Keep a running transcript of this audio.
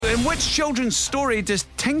In which children's story does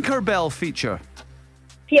Tinkerbell feature?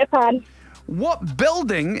 Peter Pan. What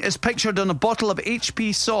building is pictured on a bottle of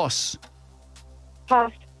HP sauce?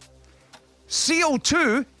 Pass.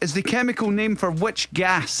 CO2 is the chemical name for which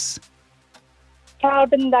gas?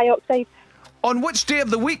 Carbon dioxide. On which day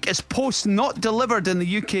of the week is post not delivered in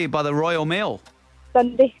the UK by the Royal Mail?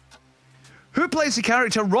 Sunday. Who plays the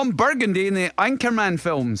character Ron Burgundy in the Anchorman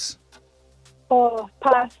films? Oh,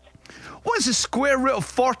 pass. What is the square root of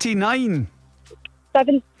 49?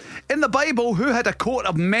 7. In the Bible, who had a coat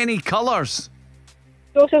of many colours?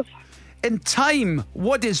 Joseph. In time,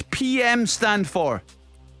 what does PM stand for?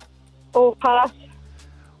 Oh, pass.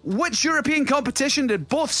 Which European competition did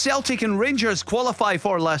both Celtic and Rangers qualify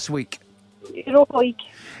for last week? Europa League.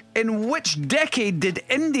 In which decade did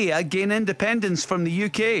India gain independence from the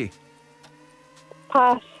UK?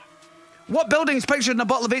 Pass. What building is pictured in a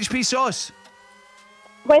bottle of HP sauce?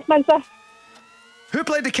 Westminster. Who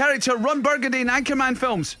played the character Ron Burgundy in Anchorman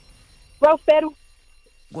films? Will Ferrell.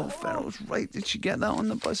 Will Ferrell's right. Did she get that on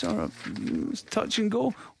the buzzer? It was touch and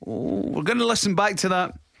go. Oh, we're going to listen back to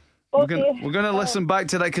that. Okay. We're going to listen back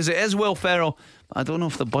to that because it is Will Ferrell. I don't know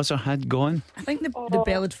if the buzzer had gone. I think the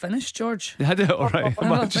bell had finished, George. Had it all right? I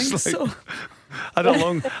don't think so. I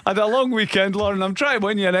had a long weekend, Lauren. I'm trying to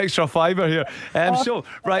win you an extra fiver here.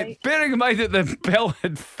 Bearing in mind that the bell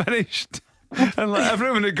had finished and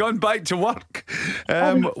everyone had gone back to work,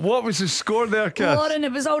 what was the score there, Cass? Lauren,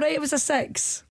 it was all right. It was a 6.